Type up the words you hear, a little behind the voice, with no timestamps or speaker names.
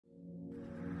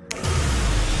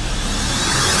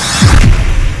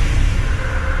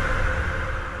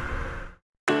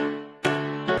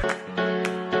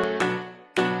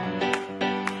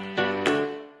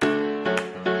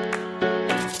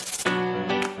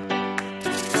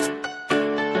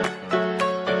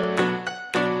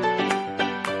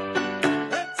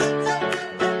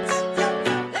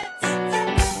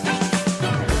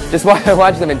Just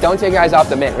watch the mint. Don't take your eyes off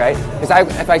the mint, right? Because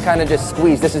if I kind of just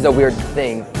squeeze, this is a weird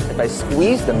thing. If I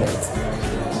squeeze the mint,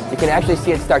 you can actually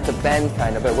see it start to bend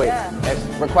kind of, but wait.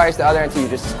 It requires the other end, so you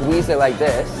just squeeze it like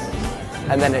this,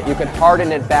 and then you can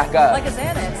harden it back up. Like a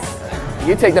Xanax.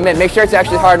 You take the mint. Make sure it's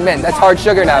actually hard mint. That's hard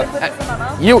sugar now.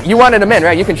 You wanted a mint,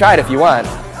 right? You can try it if you want.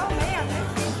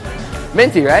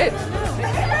 Minty, right?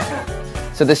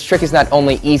 So this trick is not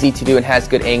only easy to do and has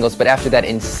good angles, but after that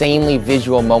insanely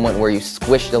visual moment where you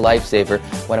squish the Lifesaver,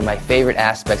 one of my favorite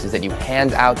aspects is that you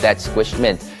hand out that squished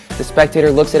mint. The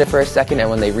spectator looks at it for a second, and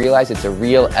when they realize it's a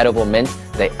real edible mint,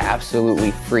 they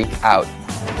absolutely freak out.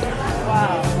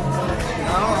 Wow.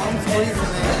 No, I'm squeezing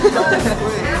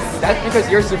it. That's because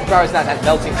your superpower is not at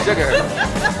melting sugar.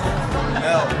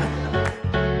 Melt.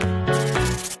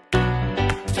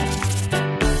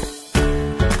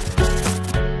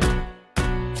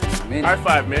 High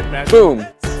five, mint, man. Boom.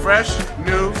 Fresh,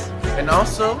 new, and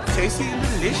also tasty and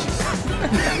delicious.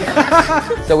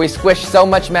 So we squished so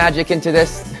much magic into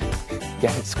this.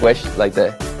 Get it squished, like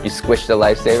you squish the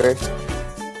Lifesaver.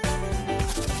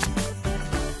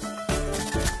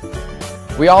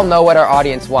 We all know what our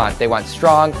audience wants. They want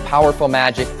strong, powerful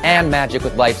magic and magic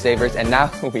with Lifesavers, and now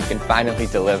we can finally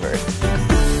deliver.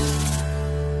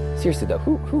 Seriously though,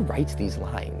 who writes these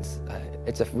lines?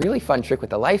 It's a really fun trick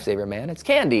with the Lifesaver, man. It's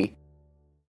candy.